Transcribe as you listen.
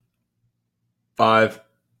Five,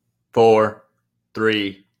 four,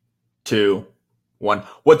 three, two, one.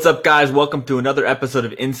 What's up, guys? Welcome to another episode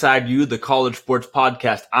of Inside You, the college sports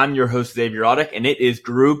podcast. I'm your host, Xavier Audick, and it is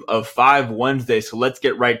Group of Five Wednesday, so let's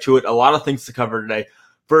get right to it. A lot of things to cover today.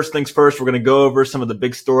 First things first, we're going to go over some of the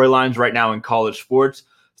big storylines right now in college sports.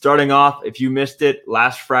 Starting off, if you missed it,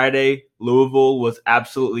 last Friday, Louisville was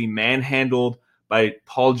absolutely manhandled by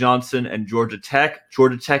Paul Johnson and Georgia Tech.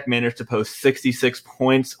 Georgia Tech managed to post 66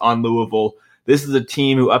 points on Louisville. This is a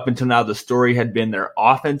team who up until now the story had been their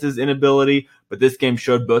offense's inability, but this game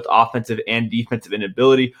showed both offensive and defensive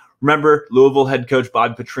inability. Remember, Louisville head coach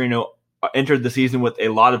Bobby Petrino entered the season with a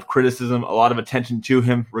lot of criticism, a lot of attention to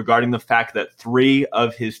him regarding the fact that 3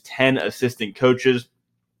 of his 10 assistant coaches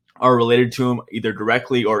are related to him either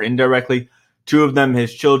directly or indirectly. 2 of them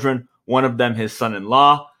his children, 1 of them his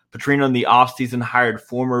son-in-law. Petrino in the offseason hired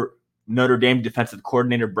former Notre Dame defensive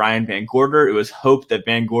coordinator Brian VanGorder. It was hoped that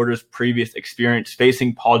VanGorder's previous experience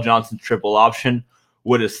facing Paul Johnson's triple option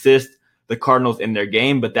would assist the Cardinals in their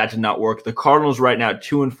game, but that did not work. The Cardinals right now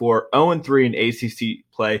 2-4, 0-3 in ACC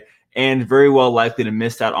play, and very well likely to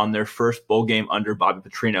miss out on their first bowl game under Bobby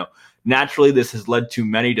Petrino. Naturally, this has led to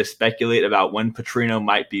many to speculate about when Petrino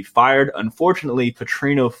might be fired. Unfortunately,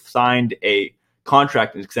 Petrino signed a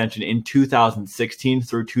contract extension in 2016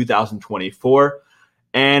 through 2024,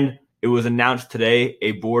 and it was announced today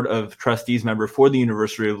a board of trustees member for the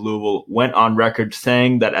University of Louisville went on record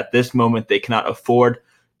saying that at this moment they cannot afford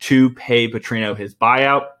to pay Petrino his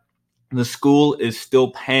buyout. The school is still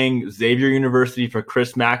paying Xavier University for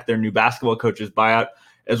Chris Mack, their new basketball coach's buyout,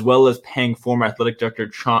 as well as paying former athletic director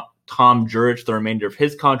Tom Jurich the remainder of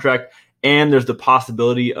his contract. And there's the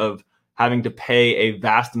possibility of having to pay a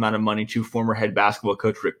vast amount of money to former head basketball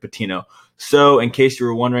coach Rick Pitino. So in case you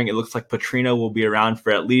were wondering, it looks like Petrino will be around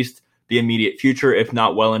for at least the immediate future, if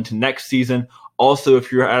not well into next season. Also,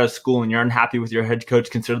 if you're at a school and you're unhappy with your head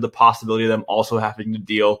coach, consider the possibility of them also having to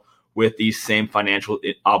deal with these same financial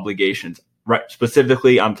obligations. Right,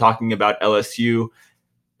 specifically, I'm talking about LSU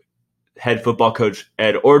head football coach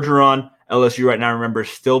Ed Orgeron. LSU right now, remember,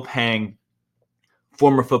 still paying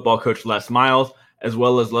former football coach Les Miles, as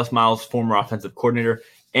well as Les Miles' former offensive coordinator,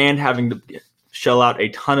 and having to shell out a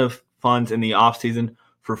ton of funds in the offseason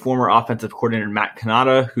for former offensive coordinator Matt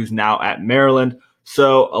Canada, who's now at Maryland.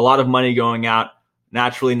 So a lot of money going out.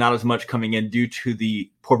 Naturally, not as much coming in due to the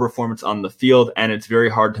poor performance on the field, and it's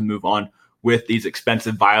very hard to move on with these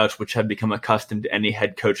expensive buyouts, which have become accustomed to any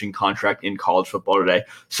head coaching contract in college football today.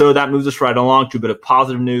 So that moves us right along to a bit of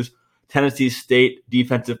positive news. Tennessee State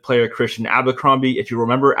defensive player Christian Abercrombie. If you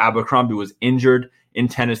remember, Abercrombie was injured in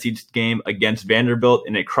Tennessee's game against Vanderbilt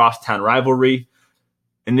in a crosstown rivalry.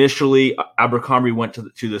 Initially, Abercrombie went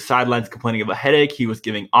to the sidelines complaining of a headache. He was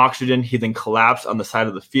giving oxygen. He then collapsed on the side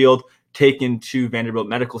of the field, taken to Vanderbilt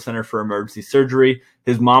Medical Center for emergency surgery.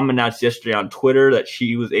 His mom announced yesterday on Twitter that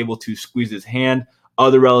she was able to squeeze his hand.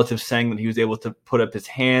 Other relatives saying that he was able to put up his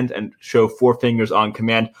hand and show 4 fingers on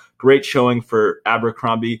command. Great showing for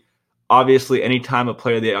Abercrombie. Obviously, anytime a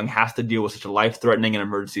player that young has to deal with such a life-threatening and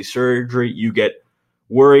emergency surgery, you get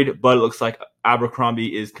worried, but it looks like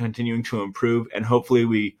Abercrombie is continuing to improve, and hopefully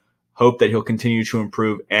we hope that he'll continue to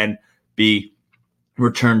improve and be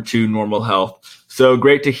returned to normal health. So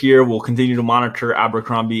great to hear. We'll continue to monitor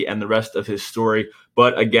Abercrombie and the rest of his story.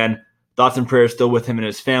 But again, thoughts and prayers still with him and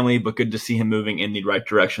his family, but good to see him moving in the right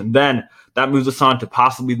direction. Then that moves us on to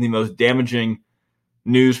possibly the most damaging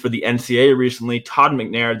news for the NCAA recently. Todd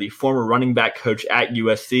McNair, the former running back coach at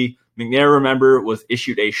USC. McNair, remember, was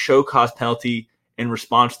issued a show cause penalty in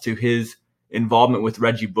response to his involvement with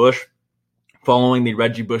Reggie Bush following the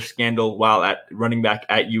Reggie Bush scandal while at running back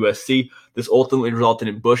at USC. This ultimately resulted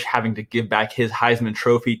in Bush having to give back his Heisman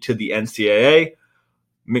Trophy to the NCAA.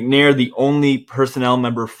 McNair, the only personnel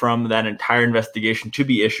member from that entire investigation to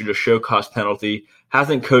be issued a show cause penalty,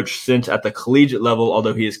 hasn't coached since at the collegiate level,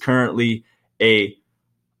 although he is currently a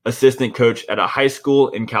assistant coach at a high school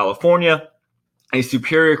in California. A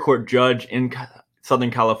Superior Court judge in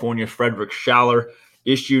Southern California, Frederick Schaller,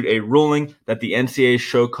 issued a ruling that the NCAA's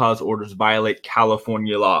show cause orders violate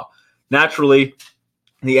California law. Naturally,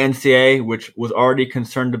 the NCAA, which was already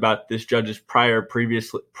concerned about this judge's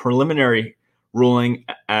previous preliminary ruling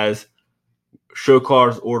as show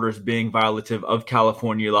cause orders being violative of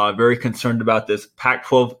California law, very concerned about this.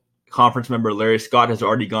 Pac-12 conference member Larry Scott has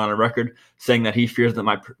already gone on record saying that he fears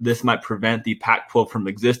that this might prevent the Pac-12 from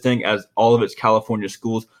existing, as all of its California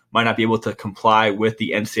schools might not be able to comply with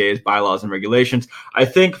the NCAA's bylaws and regulations. I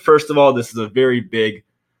think, first of all, this is a very big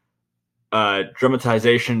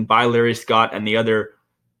dramatization by Larry Scott and the other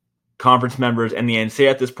conference members and the NCAA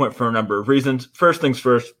at this point for a number of reasons. First things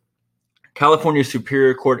first, California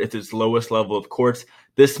Superior Court is its lowest level of courts.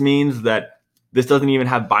 This means that this doesn't even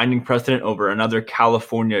have binding precedent over another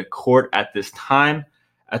California court at this time.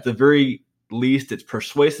 At the very least, it's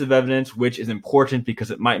persuasive evidence, which is important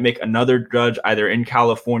because it might make another judge either in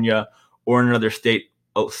California or in another state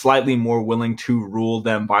slightly more willing to rule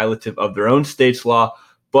them violative of their own state's law,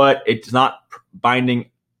 but it's not binding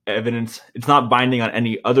evidence. It's not binding on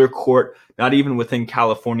any other court, not even within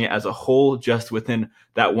California as a whole, just within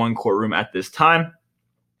that one courtroom at this time.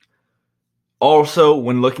 Also,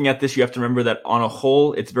 when looking at this, you have to remember that on a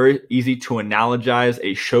whole, it's very easy to analogize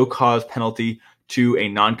a show cause penalty to a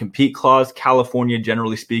non-compete clause. California,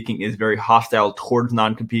 generally speaking, is very hostile towards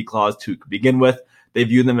non-compete clause to begin with. They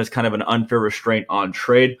view them as kind of an unfair restraint on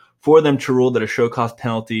trade. For them to rule that a show cause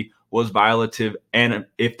penalty was violative, and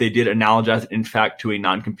if they did analogize it, in fact, to a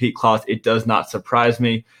non-compete clause, it does not surprise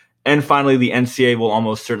me. And finally, the NCAA will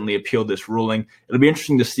almost certainly appeal this ruling. It'll be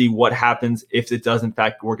interesting to see what happens if it does, in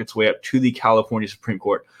fact, work its way up to the California Supreme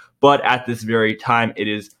Court. But at this very time, it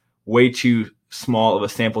is way too small of a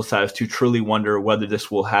sample size to truly wonder whether this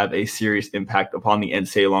will have a serious impact upon the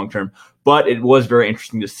NCAA long term. But it was very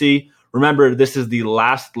interesting to see. Remember, this is the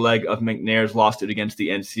last leg of McNair's lawsuit against the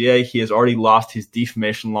NCAA. He has already lost his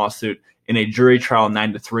defamation lawsuit in a jury trial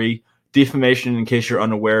 9-3. Defamation, in case you're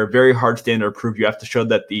unaware, very hard standard of proof. You have to show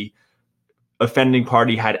that the offending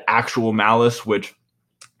party had actual malice, which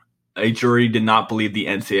a jury did not believe the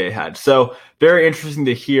NCAA had. So very interesting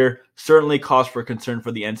to hear. Certainly cause for concern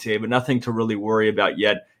for the NCAA, but nothing to really worry about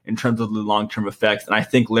yet in terms of the long-term effects. And I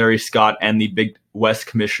think Larry Scott and the Big West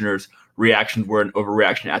commissioners' reactions were an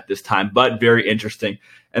overreaction at this time, but very interesting.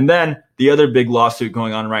 And then the other big lawsuit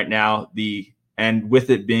going on right now, and with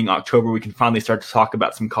it being October, we can finally start to talk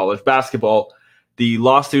about some college basketball. The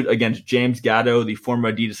lawsuit against James Gatto, the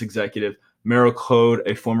former Adidas executive, Merrill Code,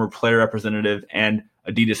 a former player representative, and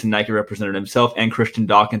Adidas and Nike representative himself, and Christian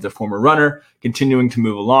Dawkins, a former runner, continuing to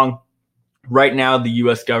move along. Right now, the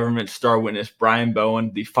U.S. government star witness Brian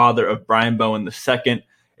Bowen, the father of Brian Bowen II,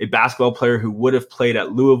 a basketball player who would have played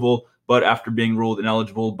at Louisville, but after being ruled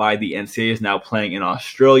ineligible by the NCAA is now playing in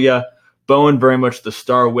Australia. Bowen, very much the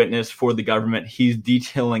star witness for the government. He's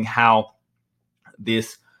detailing how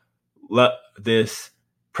this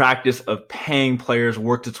practice of paying players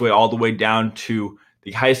worked its way all the way down to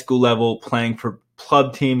the high school level, playing for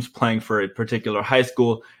club teams, playing for a particular high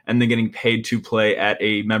school, and then getting paid to play at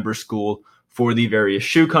a member school for the various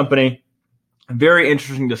shoe company. Very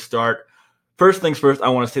interesting to start. First things first, I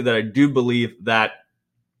want to say that I do believe that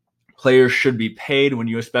players should be paid when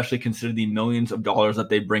you especially consider the millions of dollars that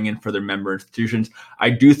they bring in for their member institutions. I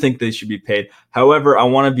do think they should be paid. However, I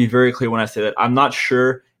want to be very clear when I say that I'm not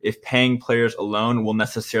sure if paying players alone will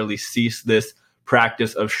necessarily cease this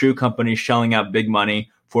practice of shoe companies shelling out big money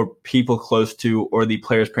for people close to or the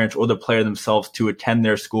player's parents or the player themselves to attend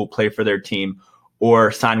their school, play for their team,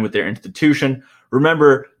 or sign with their institution.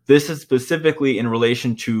 Remember, this is specifically in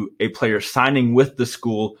relation to a player signing with the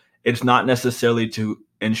school. It's not necessarily to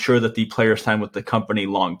ensure that the player sign with the company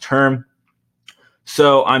long term.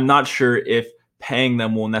 So I'm not sure if paying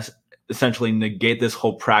them will essentially negate this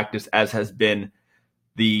whole practice, as has been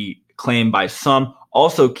the claim by some.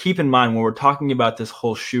 Also, keep in mind when we're talking about this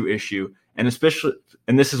whole shoe issue, and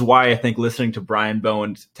this is why I think listening to Brian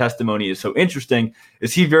Bowen's testimony is so interesting,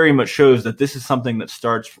 is he very much shows that this is something that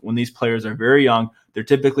starts when these players are very young. They're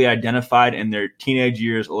typically identified in their teenage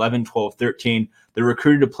years, 11, 12, 13. They're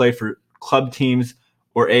recruited to play for club teams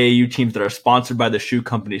or AAU teams that are sponsored by the shoe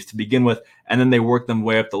companies to begin with, and then they work them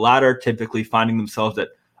way up the ladder, typically finding themselves at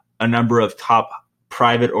a number of top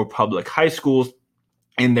private or public high schools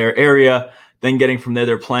in their area. Then getting from there,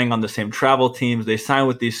 they're playing on the same travel teams. They sign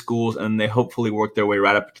with these schools, and they hopefully work their way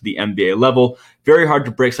right up to the NBA level. Very hard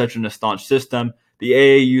to break such an staunch system. The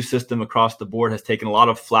AAU system across the board has taken a lot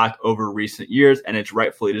of flack over recent years, and it's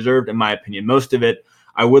rightfully deserved, in my opinion, most of it.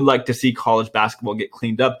 I would like to see college basketball get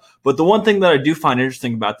cleaned up. But the one thing that I do find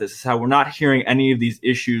interesting about this is how we're not hearing any of these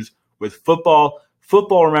issues with football.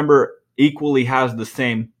 Football, remember, equally has the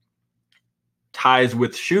same ties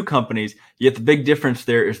with shoe companies, yet the big difference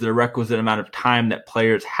there is the requisite amount of time that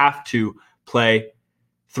players have to play,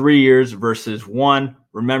 3 years versus 1.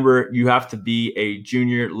 Remember, you have to be a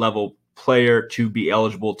junior level player to be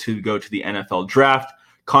eligible to go to the NFL draft.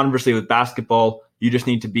 Conversely, with basketball, you just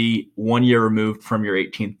need to be 1 year removed from your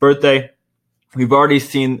 18th birthday. We've already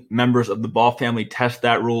seen members of the Ball family test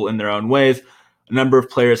that rule in their own ways. A number of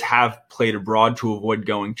players have played abroad to avoid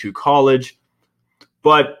going to college,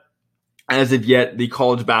 but as of yet, the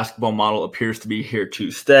college basketball model appears to be here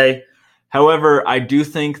to stay. However, I do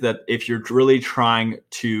think that if you're really trying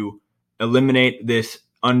to eliminate this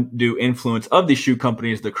undue influence of these shoe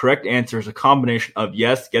companies, the correct answer is a combination of,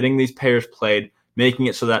 yes, getting these players played, making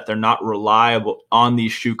it so that they're not reliable on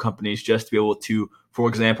these shoe companies just to be able to, for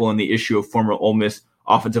example, in the issue of former Ole Miss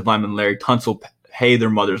offensive lineman Larry Tunsil, pay their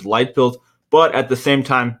mother's light bills. But at the same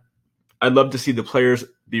time, I'd love to see the players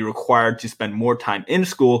be required to spend more time in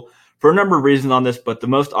school for a number of reasons on this, but the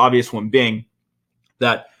most obvious one being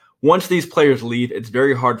that once these players leave, it's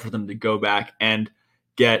very hard for them to go back and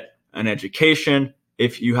get an education.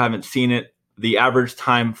 If you haven't seen it, the average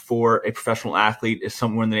time for a professional athlete is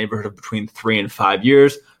somewhere in the neighborhood of between 3 and 5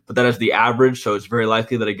 years, but that is the average, so it's very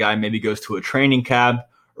likely that a guy maybe goes to a training camp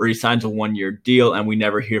or he signs a 1-year deal and we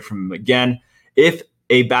never hear from him again. If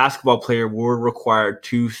a basketball player were required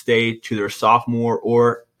to stay to their sophomore,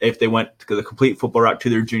 or if they went to the complete football route to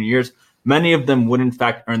their junior years, many of them would in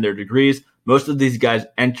fact earn their degrees. Most of these guys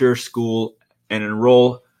enter school and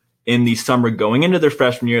enroll in the summer going into their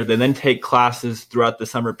freshman year. They then take classes throughout the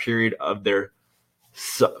summer period of their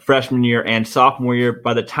freshman year and sophomore year.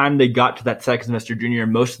 By the time they got to that second semester junior year,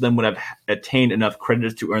 most of them would have attained enough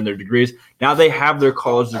credits to earn their degrees. Now they have their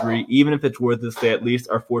college degree. Even if it's worthless, they at least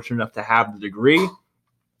are fortunate enough to have the degree.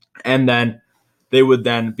 And then they would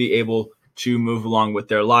then be able to move along with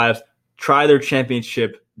their lives, try their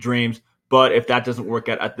championship dreams. But if that doesn't work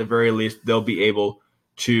out, at the very least, they'll be able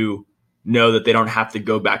to know that they don't have to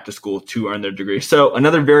go back to school to earn their degree. So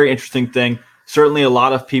another very interesting thing, certainly a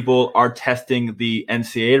lot of people are testing the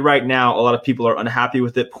NCAA right now. A lot of people are unhappy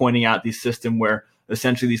with it, pointing out the system where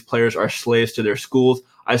essentially these players are slaves to their schools.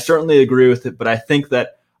 I certainly agree with it, but I think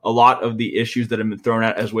that a lot of the issues that have been thrown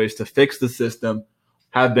out as ways to fix the system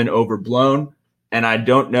have been overblown. And I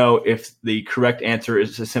don't know if the correct answer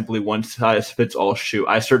is a simply one-size-fits-all shoe.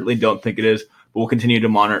 I certainly don't think it is, but we'll continue to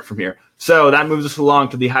monitor it from here. So that moves us along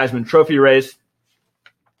to the Heisman Trophy race.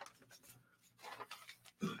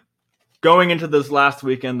 Going into this last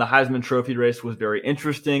weekend, the Heisman Trophy race was very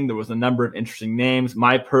interesting. There was a number of interesting names.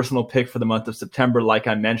 My personal pick for the month of September, like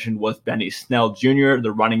I mentioned, was Benny Snell Jr.,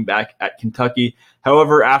 the running back at Kentucky.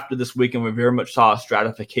 However, after this weekend, we very much saw a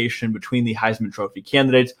stratification between the Heisman Trophy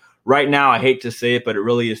candidates. Right now, I hate to say it, but it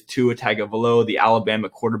really is Tua Tagovailoa, the Alabama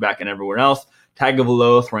quarterback, and everyone else.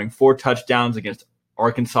 Tagovailoa throwing 4 touchdowns against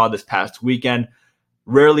Arkansas this past weekend.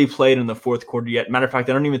 Rarely played in the fourth quarter yet. Matter of fact,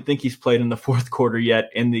 I don't even think he's played in the fourth quarter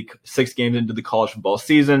yet in the 6 games into the college football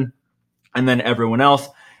season. And then everyone else.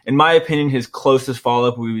 In my opinion, his closest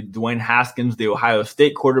follow-up would be Dwayne Haskins, the Ohio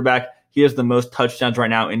State quarterback. He has the most touchdowns right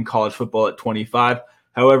now in college football at 25.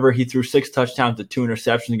 However, he threw 6 touchdowns to 2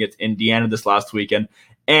 interceptions against Indiana this last weekend.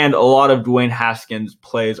 And a lot of Dwayne Haskins'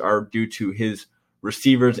 plays are due to his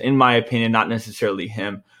receivers, in my opinion, not necessarily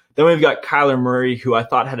him. Then we've got Kyler Murray, who I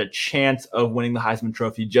thought had a chance of winning the Heisman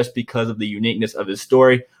Trophy just because of the uniqueness of his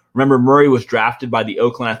story. Remember, Murray was drafted by the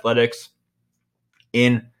Oakland Athletics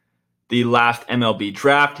in the last MLB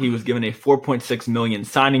draft. He was given a $4.6 million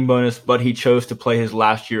signing bonus, but he chose to play his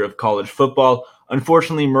last year of college football.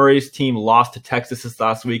 Unfortunately, Murray's team lost to Texas this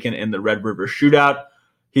last weekend in the Red River Shootout.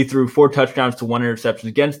 He threw 4 touchdowns to 1 interception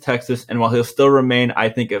against Texas, and while he'll still remain, I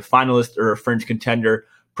think, a finalist or a fringe contender,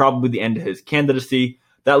 probably the end of his candidacy.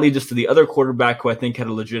 That leads us to the other quarterback who I think had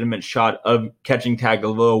a legitimate shot of catching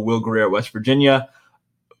Tagovailoa, Will Grier at West Virginia.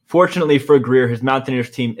 Fortunately for Grier, his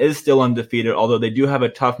Mountaineers team is still undefeated, although they do have a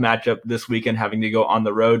tough matchup this weekend, having to go on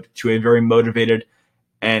the road to a very motivated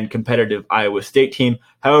and competitive Iowa State team.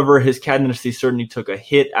 However, his candidacy certainly took a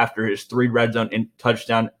hit after his 3 red zone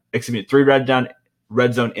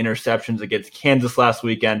interceptions against Kansas last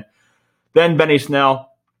weekend. Then Benny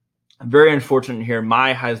Snell, very unfortunate here.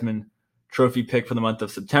 My Heisman Trophy pick for the month of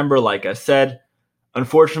September, like I said.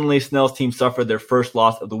 Unfortunately, Snell's team suffered their first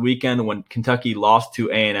loss of the weekend when Kentucky lost to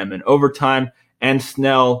A&M in overtime, and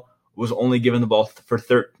Snell was only given the ball for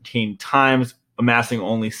 13 times, amassing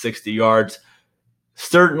only 60 yards.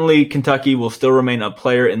 Certainly, Kentucky will still remain a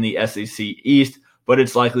player in the SEC East, but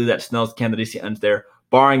it's likely that Snell's candidacy ends there,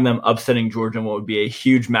 barring them upsetting Georgia in what would be a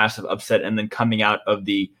huge, massive upset and then coming out of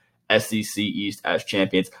the SEC East as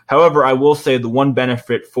champions. However, I will say the one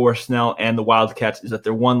benefit for Snell and the Wildcats is that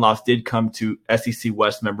their one loss did come to SEC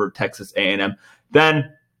West member Texas A&M.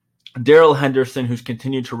 Then Darrell Henderson, who's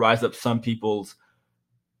continued to rise up some people's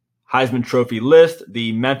Heisman Trophy list,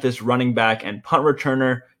 the Memphis running back and punt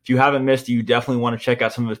returner. If you haven't missed it, you definitely want to check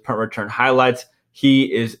out some of his punt return highlights.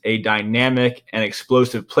 He is a dynamic and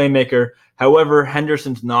explosive playmaker. However,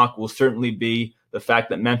 Henderson's knock will certainly be the fact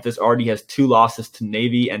that Memphis already has 2 losses to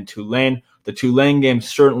Navy and Tulane. The Tulane game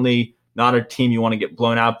certainly not a team you want to get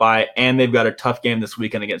blown out by, and they've got a tough game this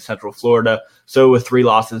weekend against Central Florida. So with 3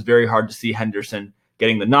 losses, very hard to see Henderson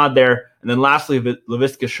getting the nod there. And then lastly,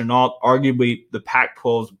 Laviska Shenault, arguably the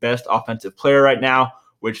Pac-12's best offensive player right now,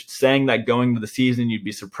 which saying that going to the season, you'd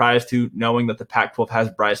be surprised to, knowing that the Pac-12 has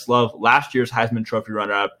Bryce Love, last year's Heisman Trophy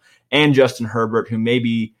runner-up, and Justin Herbert, who may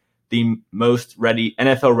be the most ready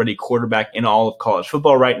NFL-ready quarterback in all of college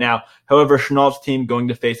football right now. However, Shenault's team going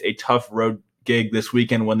to face a tough road gig this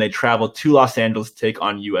weekend when they travel to Los Angeles to take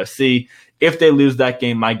on USC. If they lose that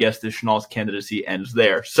game, my guess is Shenault's candidacy ends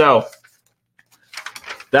there. So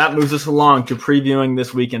that moves us along to previewing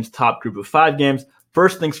this weekend's top group of 5 games.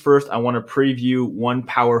 First things first, I want to preview one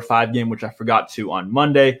Power 5 game, which I forgot to on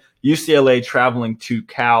Monday. UCLA traveling to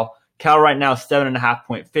Cal. Cal right now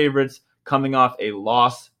 7.5-point favorites, coming off a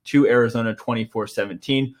loss to Arizona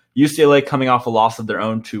 24-17. UCLA coming off a loss of their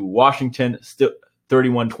own to Washington, still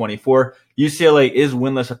 31-24. UCLA is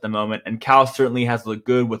winless at the moment, and Cal certainly has looked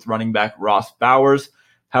good with running back Ross Bowers.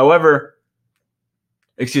 Running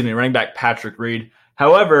back Patrick Reed.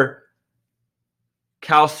 However,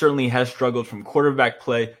 Cal certainly has struggled from quarterback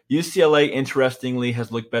play. UCLA, interestingly,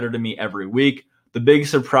 has looked better to me every week. The big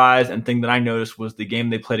surprise and thing that I noticed was the game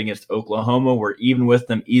they played against Oklahoma, where even with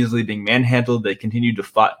them easily being manhandled, they continued to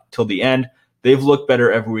fight till the end. They've looked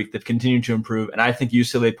better every week. They've continued to improve, and I think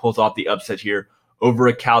UCLA pulls off the upset here over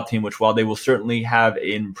a Cal team, which while they will certainly have an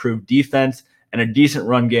improved defense and a decent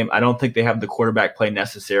run game, I don't think they have the quarterback play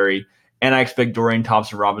necessary. And I expect Dorian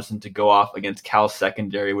Thompson-Robinson to go off against Cal's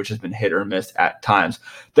secondary, which has been hit or miss at times.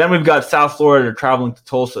 Then we've got South Florida traveling to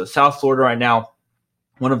Tulsa. South Florida right now,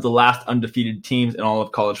 one of the last undefeated teams in all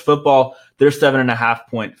of college football. They're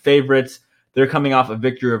 7.5-point favorites. They're coming off a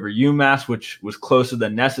victory over UMass, which was closer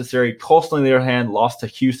than necessary. Tulsa, on the other hand, lost to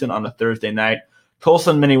Houston on a Thursday night.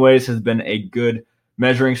 Tulsa, in many ways, has been a good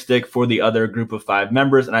measuring stick for the other group of 5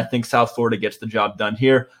 members, and I think South Florida gets the job done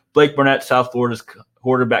here. Blake Burnett, South Florida's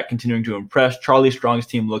quarterback, continuing to impress. Charlie Strong's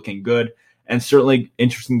team looking good, and certainly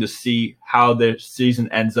interesting to see how the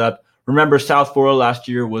season ends up. Remember, South Florida last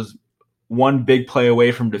year was one big play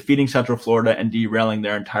away from defeating Central Florida and derailing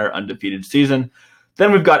their entire undefeated season.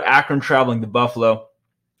 Then we've got Akron traveling to Buffalo.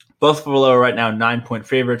 Buffalo right now 9-point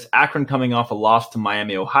favorites. Akron coming off a loss to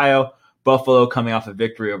Miami, Ohio. Buffalo coming off a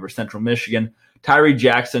victory over Central Michigan. Tyree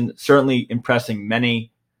Jackson certainly impressing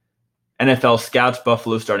many NFL scouts.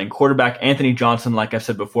 Buffalo starting quarterback. Anthony Johnson, like I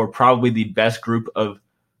said before, probably the best group of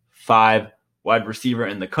 5 wide receiver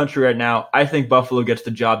in the country right now. I think Buffalo gets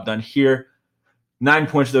the job done here. 9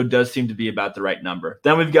 points, though, does seem to be about the right number.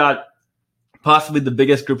 Then we've got possibly the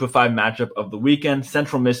biggest group of 5 matchup of the weekend.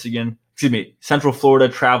 Central Florida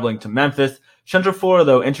traveling to Memphis. Central Florida,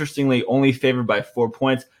 though, interestingly, only favored by 4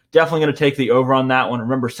 points. Definitely going to take the over on that one.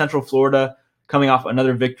 Remember, Central Florida coming off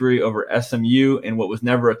another victory over SMU in what was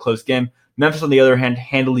never a close game. Memphis, on the other hand,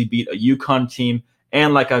 handily beat a UConn team.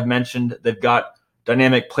 And like I've mentioned, they've got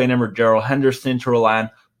dynamic play number Darrell Henderson to rely on.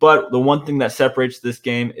 But the one thing that separates this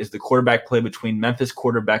game is the quarterback play between Memphis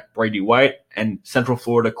quarterback Brady White and Central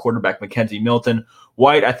Florida quarterback McKenzie Milton.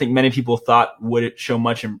 White, I think many people thought would show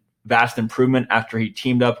much vast improvement after he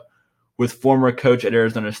teamed up with former coach at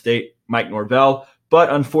Arizona State, Mike Norvell. But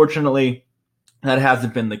unfortunately, that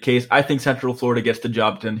hasn't been the case. I think Central Florida gets the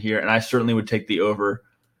job done here, and I certainly would take the over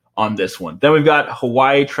on this one. Then we've got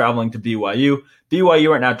Hawaii traveling to BYU. BYU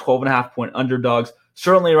right now 12.5-point underdogs.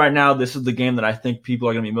 Certainly right now, this is the game that I think people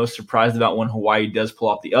are going to be most surprised about when Hawaii does pull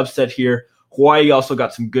off the upset here. Hawaii also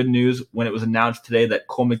got some good news when it was announced today that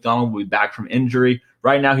Cole McDonald will be back from injury.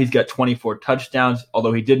 Right now, he's got 24 touchdowns,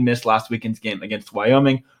 although he did miss last weekend's game against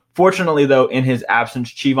Wyoming. Fortunately, though, in his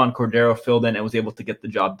absence, Chivon Cordero filled in and was able to get the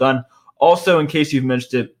job done. Also, in case you've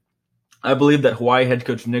missed it, I believe that Hawaii head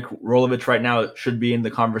coach Nick Rolovich right now should be in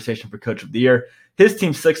the conversation for Coach of the Year. His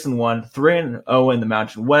team's 6-1, 3-0 in the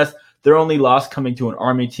Mountain West. Their only loss coming to an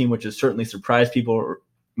Army team, which has certainly surprised people,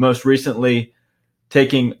 most recently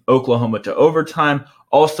taking Oklahoma to overtime.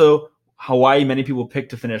 Also, Hawaii, many people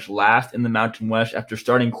picked to finish last in the Mountain West after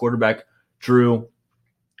starting quarterback Drew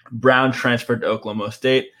Brown transferred to Oklahoma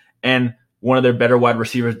State, and one of their better wide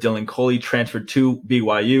receivers, Dylan Coley, transferred to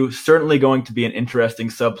BYU. Certainly going to be an interesting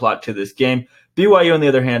subplot to this game. BYU, on the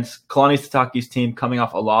other hand, Kalani Sitake's team coming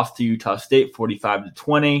off a loss to Utah State,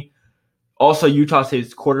 45-20. Also, Utah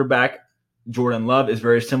State's quarterback, Jordan Love, is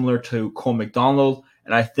very similar to Cole McDonald,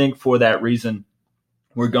 and I think for that reason,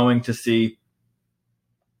 we're going to see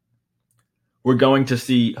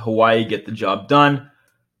Hawaii get the job done.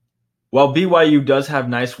 While BYU does have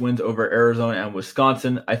nice wins over Arizona and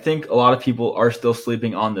Wisconsin, I think a lot of people are still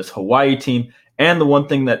sleeping on this Hawaii team. And the one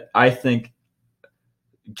thing that I think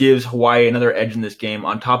gives Hawaii another edge in this game,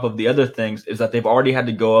 on top of the other things, is that they've already had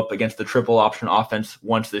to go up against the triple option offense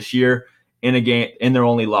once this year in a game in their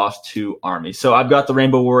only loss to Army. So I've got the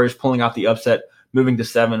Rainbow Warriors pulling out the upset, moving to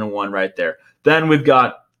 7-1 right there. Then we've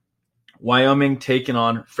got Wyoming taking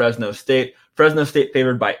on Fresno State. Fresno State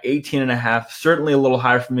favored by 18.5. Certainly a little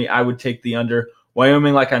higher for me. I would take the under.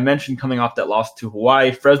 Wyoming, like I mentioned, coming off that loss to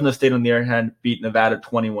Hawaii. Fresno State, on the other hand, beat Nevada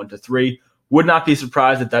 21-3. Would not be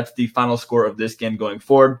surprised if that's the final score of this game going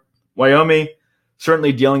forward. Wyoming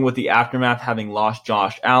certainly dealing with the aftermath, having lost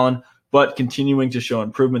Josh Allen, but continuing to show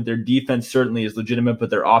improvement. Their defense certainly is legitimate, but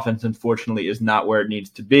their offense, unfortunately, is not where it needs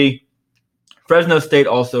to be. Fresno State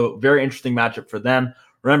also, very interesting matchup for them.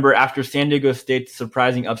 Remember, after San Diego State's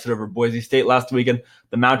surprising upset over Boise State last weekend,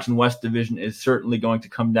 the Mountain West Division is certainly going to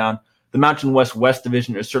come down. The Mountain West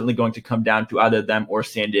Division is certainly going to come down to either them or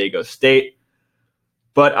San Diego State.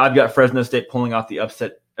 But I've got Fresno State pulling off the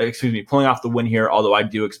win here, although I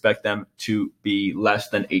do expect them to be less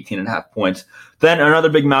than 18.5 points. Then another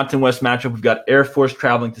big Mountain West matchup, we've got Air Force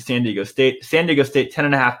traveling to San Diego State. San Diego State,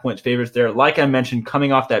 10.5 points favorites there. Like I mentioned,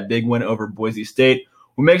 coming off that big win over Boise State.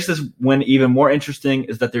 What makes this win even more interesting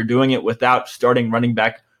is that they're doing it without starting running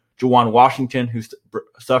back Juwan Washington, who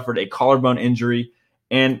suffered a collarbone injury,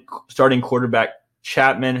 and starting quarterback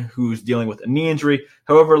Chapman, who's dealing with a knee injury.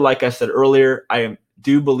 However, like I said earlier, I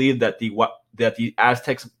do believe that the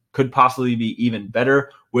Aztecs could possibly be even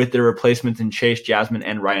better with their replacements in Chase Jasmine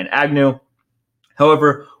and Ryan Agnew.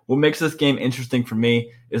 However, what makes this game interesting for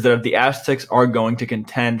me is that if the Aztecs are going to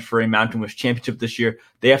contend for a Mountain West championship this year,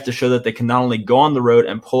 they have to show that they can not only go on the road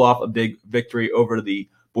and pull off a big victory over the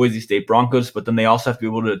Boise State Broncos, but then they also have to be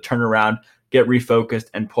able to turn around, get refocused,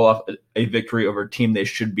 and pull off a victory over a team they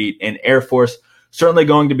should beat in Air Force. Certainly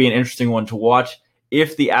going to be an interesting one to watch.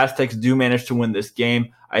 If the Aztecs do manage to win this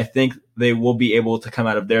game, I think they will be able to come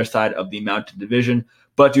out of their side of the Mountain Division.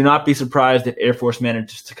 But do not be surprised if Air Force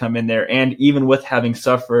manages to come in there. And even with having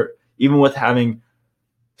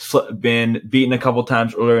been beaten a couple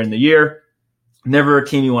times earlier in the year, never a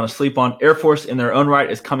team you want to sleep on. Air Force in their own right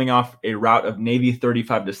is coming off a rout of Navy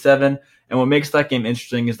 35-7. And what makes that game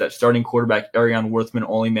interesting is that starting quarterback Arion Worthman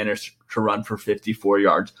only managed to run for 54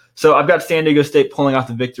 yards. So I've got San Diego State pulling off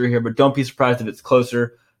the victory here, but don't be surprised if it's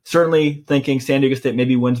closer. Certainly thinking San Diego State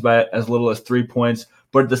maybe wins by as little as 3 points,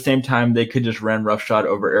 but at the same time, they could just run roughshod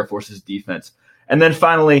over Air Force's defense. And then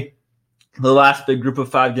finally, the last big group of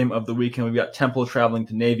 5 game of the weekend, we've got Temple traveling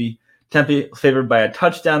to Navy. Tempe favored by a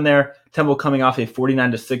touchdown there. Temple coming off a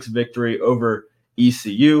 49-6 victory over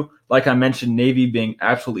ECU. Like I mentioned, Navy being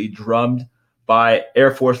absolutely drummed by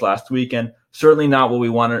Air Force last weekend. Certainly not what we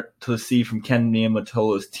wanted to see from Ken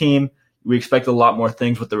Niumatolo's team. We expect a lot more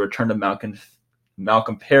things with the return of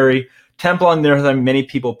Malcolm Perry. Temple, on the other hand, many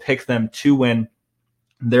people pick them to win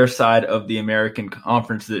their side of the American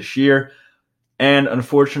Conference this year. And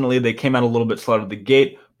unfortunately, they came out a little bit slow out of the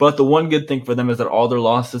gate. But the one good thing for them is that all their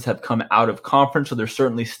losses have come out of conference, so they're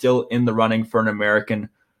certainly still in the running for an American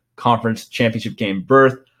Conference championship game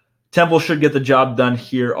berth. Temple should get the job done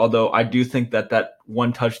here, although I do think that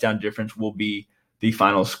one touchdown difference will be the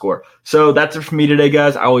final score. So that's it for me today,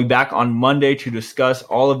 guys. I will be back on Monday to discuss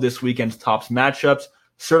all of this weekend's tops matchups.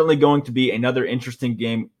 Certainly going to be another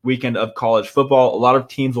interesting weekend of college football. A lot of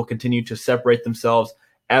teams will continue to separate themselves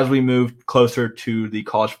as we move closer to the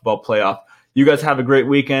college football playoff. You guys have a great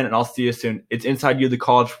weekend, and I'll see you soon. It's Inside You, the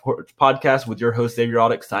College Sports Podcast, with your host, Xavier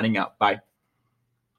Audick, signing out. Bye.